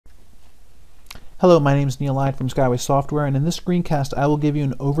Hello, my name is Neil Lyde from Skyway Software, and in this screencast I will give you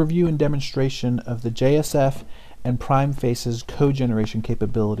an overview and demonstration of the JSF and Primefaces code generation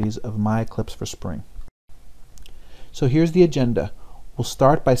capabilities of My Eclipse for Spring. So here's the agenda. We'll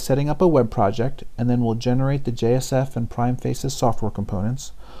start by setting up a web project, and then we'll generate the JSF and Primefaces software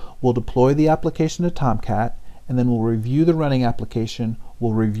components. We'll deploy the application to Tomcat, and then we'll review the running application,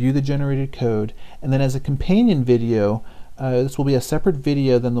 we'll review the generated code, and then as a companion video, this will be a separate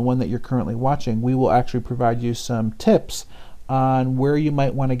video than the one that you're currently watching. We will actually provide you some tips on where you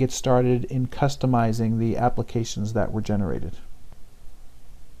might want to get started in customizing the applications that were generated.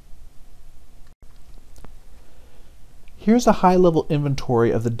 Here's a high-level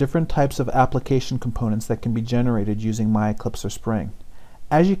inventory of the different types of application components that can be generated using My Eclipse for Spring.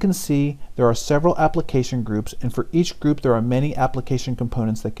 As you can see, there are several application groups, and for each group there are many application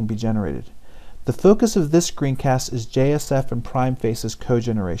components that can be generated. The focus of this screencast is JSF and Primefaces code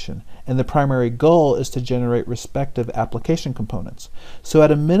generation, and the primary goal is to generate respective application components. So at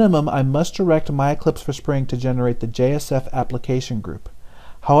a minimum, I must direct My Eclipse for Spring to generate the JSF application group.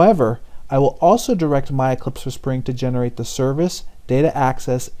 However, I will also direct My Eclipse for Spring to generate the service, data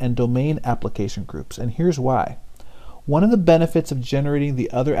access, and domain application groups, and here's why. One of the benefits of generating the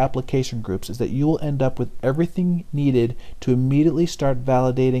other application groups is that you will end up with everything needed to immediately start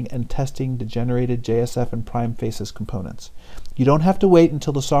validating and testing the generated JSF and Primefaces components. You don't have to wait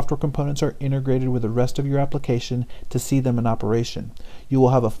until the software components are integrated with the rest of your application to see them in operation. You will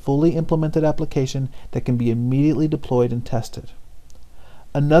have a fully implemented application that can be immediately deployed and tested.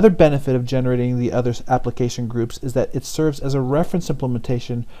 Another benefit of generating the other application groups is that it serves as a reference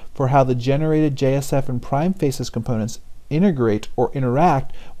implementation for how the generated JSF and Primefaces components integrate or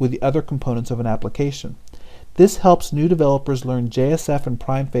interact with the other components of an application. This helps new developers learn JSF and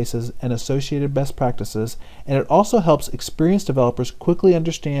Primefaces and associated best practices, and it also helps experienced developers quickly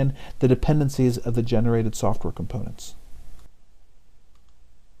understand the dependencies of the generated software components.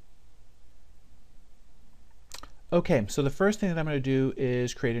 Okay, so the first thing that I'm going to do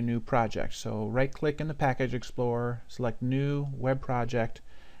is create a new project. So right-click in the Package Explorer, select New Web Project,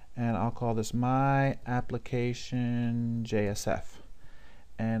 and I'll call this My Application JSF.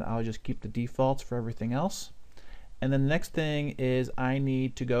 And I'll just keep the defaults for everything else. And then the next thing is I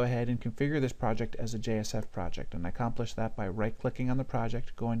need to go ahead and configure this project as a JSF project. And I accomplish that by right-clicking on the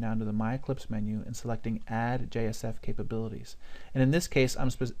project, going down to the My Eclipse menu, and selecting Add JSF Capabilities. And in this case,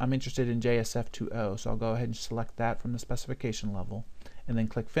 I'm interested in JSF 2.0, so I'll go ahead and select that from the specification level, and then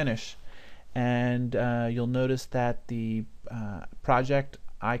click Finish. And you'll notice that the project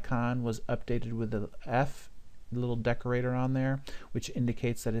icon was updated with the F, little decorator on there, which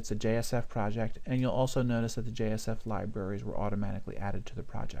indicates that it's a JSF project, and you'll also notice that the JSF libraries were automatically added to the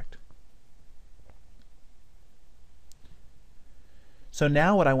project. So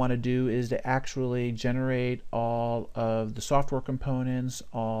now what I want to do is to actually generate all of the software components,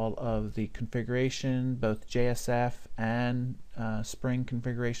 all of the configuration, both JSF and Spring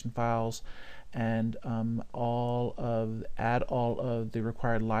configuration files, and add all of the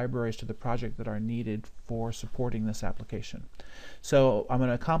required libraries to the project that are needed for supporting this application. So I'm going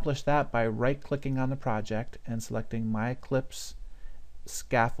to accomplish that by right-clicking on the project and selecting My Eclipse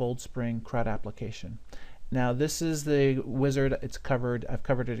Scaffold Spring CRUD application. Now this is the wizard. I've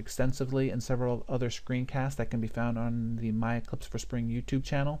covered it extensively in several other screencasts that can be found on the My Eclipse for Spring YouTube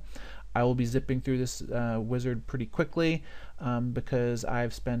channel. I will be zipping through this wizard pretty quickly because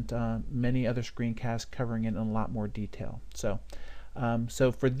I've spent many other screencasts covering it in a lot more detail. So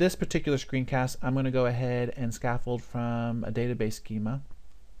for this particular screencast, I'm going to go ahead and scaffold from a database schema.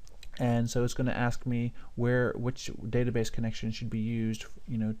 And so it's going to ask me which database connection should be used,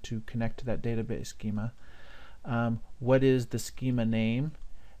 to connect to that database schema. What is the schema name?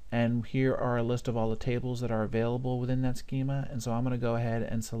 And here are a list of all the tables that are available within that schema. And so I'm going to go ahead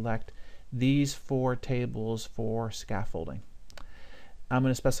and select these 4 tables for scaffolding. I'm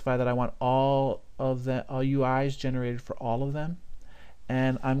going to specify that I want all UIs generated for all of them.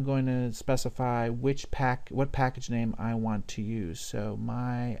 And I'm going to specify what package name I want to use. So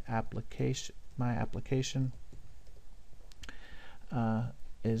my application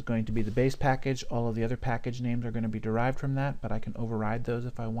is going to be the base package. All of the other package names are going to be derived from that, but I can override those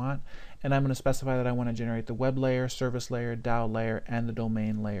if I want. And I'm going to specify that I want to generate the web layer, service layer, DAO layer, and the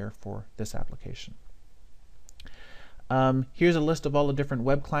domain layer for this application. Here's a list of all the different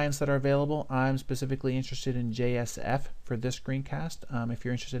web clients that are available. I'm specifically interested in JSF for this screencast. If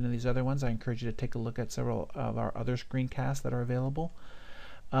you're interested in these other ones, I encourage you to take a look at several of our other screencasts that are available.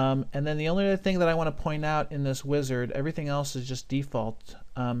 And then the only other thing that I want to point out in this wizard, everything else is just default,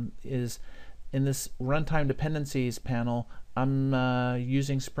 is in this runtime dependencies panel, I'm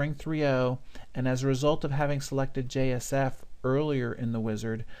using Spring 3.0, and as a result of having selected JSF earlier in the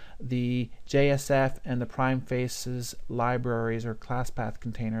wizard, the JSF and the Primefaces libraries or class path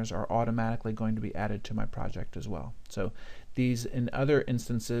containers are automatically going to be added to my project as well. So these, in other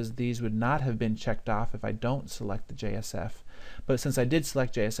instances, these would not have been checked off if I don't select the JSF, but since I did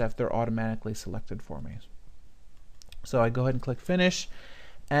select JSF, they're automatically selected for me. So I go ahead and click Finish,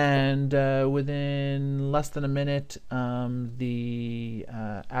 and within less than a minute, the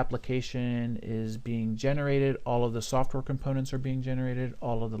application is being generated. All of the software components are being generated.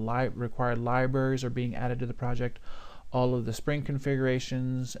 All of the required libraries are being added to the project. All of the Spring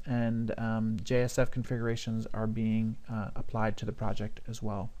configurations and JSF configurations are being applied to the project as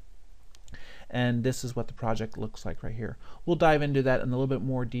well. And this is what the project looks like right here. We'll dive into that in a little bit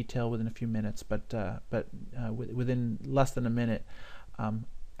more detail within a few minutes, but within less than a minute,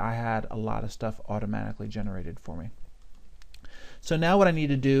 I had a lot of stuff automatically generated for me. So now what I need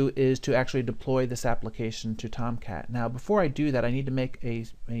to do is to actually deploy this application to Tomcat. Now before I do that, I need to make a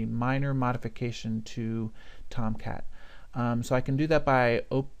minor modification to Tomcat. So I can do that by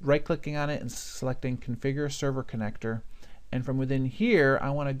right-clicking on it and selecting Configure Server Connector. And from within here, I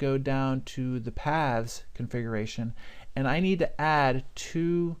want to go down to the Paths configuration, and I need to add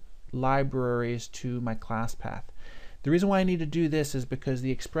 2 libraries to my class path. The reason why I need to do this is because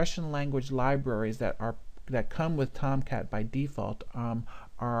the expression language libraries that come with Tomcat by default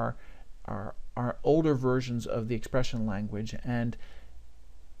are older versions of the expression language, and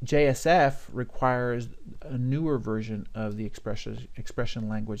JSF requires a newer version of the expression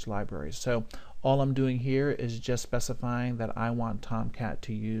language libraries. So all I'm doing here is just specifying that I want Tomcat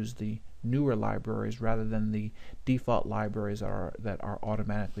to use the newer libraries rather than the default libraries that are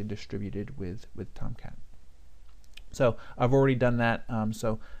automatically distributed with Tomcat. So I've already done that,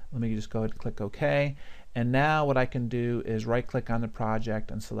 so let me just go ahead and click OK. And now what I can do is right-click on the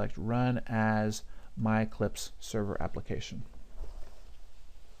project and select Run as My Eclipse Server Application.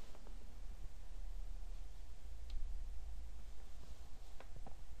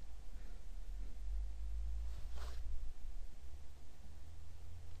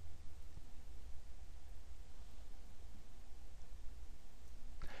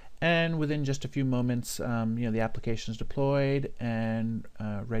 And within just a few moments, the application is deployed and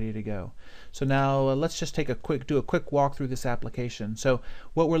ready to go. So now let's just do a quick walk through this application. So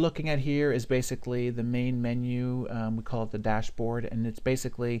what we're looking at here is basically the main menu. We call it the dashboard, and it's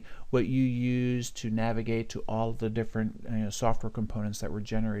basically what you use to navigate to all the different software components that were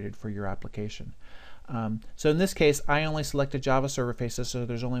generated for your application. So in this case, I only selected Java Server Faces, so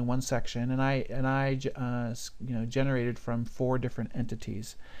there's only one section, and I generated from 4 different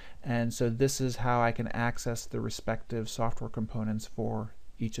entities. And so this is how I can access the respective software components for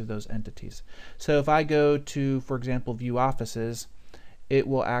each of those entities. So if I go to, for example, View Offices, it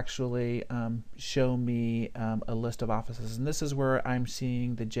will actually show me a list of offices, and this is where I'm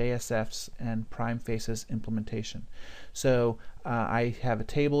seeing the JSFs and Primefaces implementation. So I have a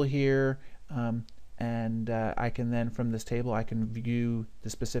table here, and I can then, from this table, I can view the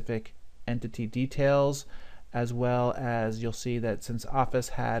specific entity details, as well as you'll see that since Office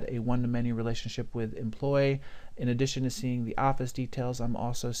had a one-to-many relationship with employee, in addition to seeing the Office details, I'm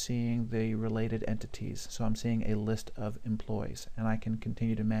also seeing the related entities. So I'm seeing a list of employees, and I can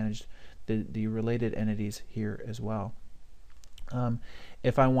continue to manage the related entities here as well.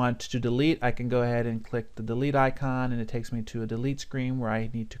 If I want to delete, I can go ahead and click the delete icon, and it takes me to a delete screen where I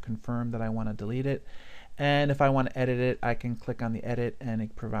need to confirm that I want to delete it. And if I want to edit it, I can click on the edit, and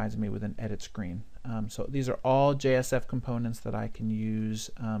it provides me with an edit screen. So these are all JSF components that I can use,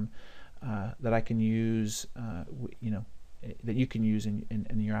 that you can use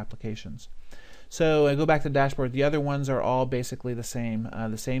in your applications. So I go back to the dashboard. The other ones are all basically the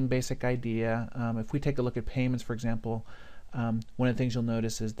same basic idea. If we take a look at payments, for example, one of the things you'll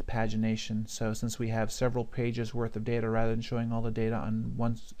notice is the pagination. So since we have several pages worth of data, rather than showing all the data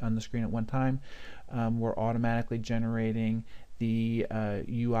on the screen at one time, we're automatically generating the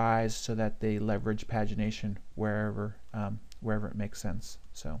UIs so that they leverage pagination wherever it makes sense.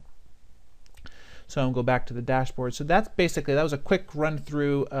 So I'll go back to the dashboard. So that was a quick run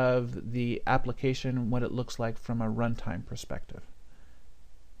through of the application, what it looks like from a runtime perspective.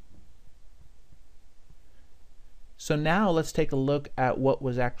 So now let's take a look at what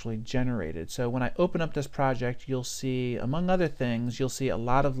was actually generated. So when I open up this project, you'll see, among other things, you'll see a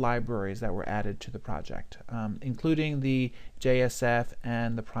lot of libraries that were added to the project, including the JSF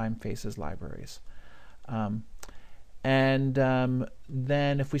and the Primefaces libraries. And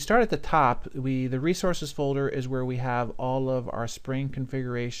then if we start at the top, the resources folder is where we have all of our Spring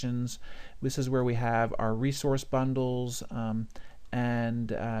configurations. This is where we have our resource bundles and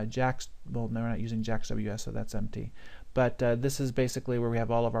JAX. Well, no, we're not using JAX-WS, so that's empty. But this is basically where we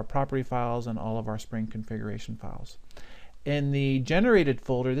have all of our property files and all of our Spring configuration files. In the generated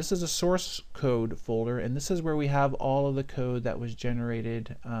folder, this is a source code folder, and this is where we have all of the code that was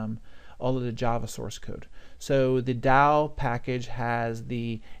generated, all of the Java source code. So the DAO package has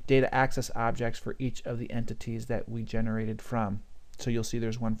the data access objects for each of the entities that we generated from. So you'll see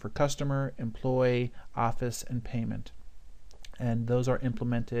there's one for customer, employee, office, and payment. And those are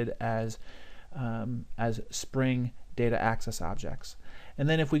implemented as Spring data access objects. And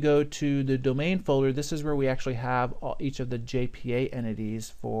then if we go to the domain folder, this is where we actually have each of the JPA entities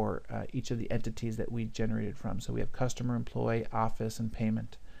for each of the entities that we generated from. So we have customer, employee, office, and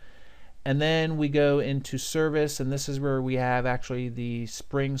payment. And then we go into service, and this is where we have actually the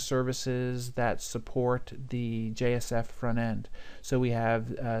Spring services that support the JSF front end. So we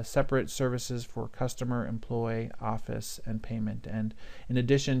have separate services for customer, employee, office, and payment. And in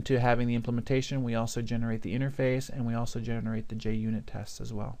addition to having the implementation, we also generate the interface, and we also generate the JUnit tests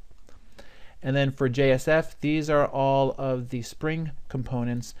as well. And then for JSF, these are all of the Spring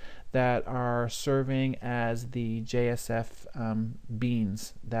components that are serving as the JSF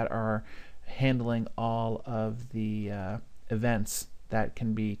beans that are handling all of the events that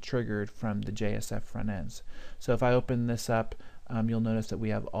can be triggered from the JSF front ends. So if I open this up, you'll notice that we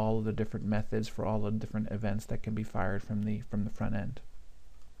have all of the different methods for all the different events that can be fired from the front end.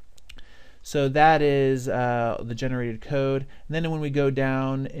 So that is the generated code. And then when we go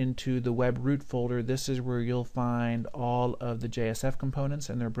down into the web root folder, this is where you'll find all of the JSF components,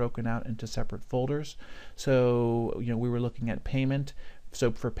 and they're broken out into separate folders. So we were looking at payment.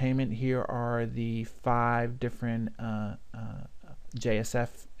 So for payment, here are the 5 different JSF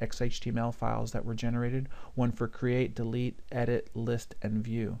XHTML files that were generated. One for create, delete, edit, list, and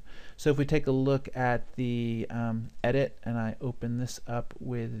view. So if we take a look at the edit, and I open this up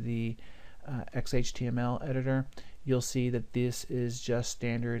with the XHTML editor, you'll see that this is just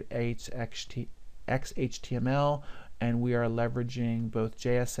standard XHTML, and we are leveraging both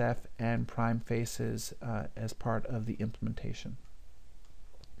JSF and Primefaces as part of the implementation.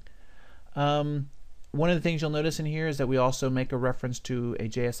 One of the things you'll notice in here is that we also make a reference to a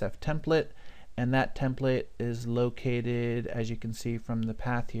JSF template, and that template is located, as you can see from the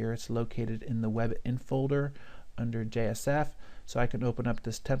path here, it's located in the webInf folder under JSF. So I can open up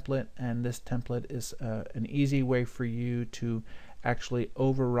this template, and this template is an easy way for you to actually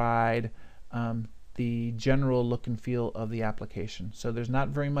override the general look and feel of the application. So there's not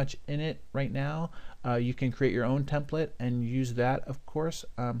very much in it right now. You can create your own template and use that, of course,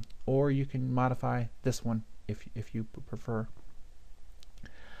 or you can modify this one if you prefer.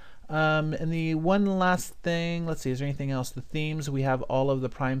 And the one last thing, let's see, is there anything else? The themes, we have all of the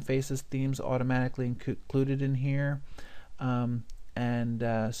Primefaces themes automatically included in here.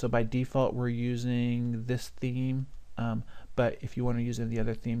 So by default we're using this theme, but if you want to use any of the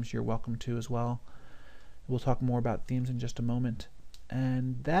other themes, you're welcome to as well. We'll talk more about themes in just a moment.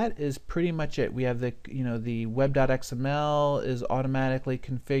 And that is pretty much it. We have the web.xml is automatically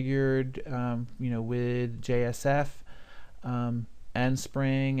configured with JSF and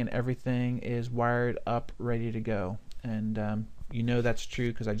Spring, and everything is wired up ready to go. And that's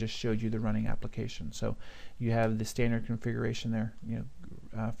true because I just showed you the running application. So you have the standard configuration there,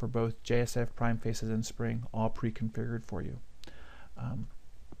 for both JSF, Primefaces, and Spring, all pre-configured for you.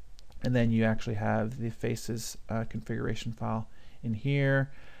 And then you actually have the faces configuration file in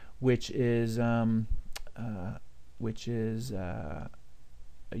here, which is among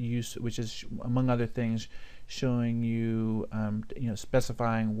other things showing you,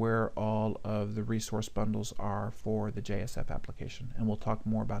 specifying where all of the resource bundles are for the JSF application, and we'll talk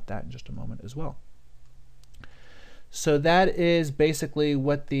more about that in just a moment as well. So that is basically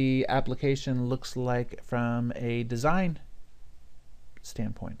what the application looks like from a design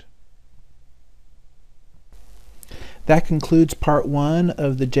standpoint. That concludes part 1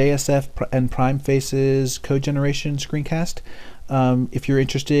 of the JSF and Primefaces code generation screencast. If you're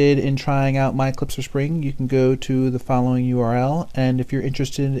interested in trying out My Eclipse for Spring, you can go to the following URL, and if you're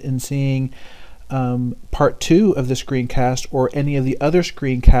interested in seeing part 2 of the screencast or any of the other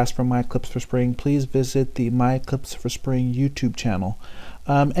screencasts from My Eclipse for Spring, please visit the My Eclipse for Spring YouTube channel.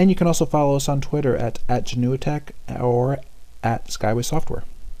 And you can also follow us on Twitter at Genuitech or at Skyway Software.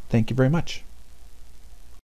 Thank you very much.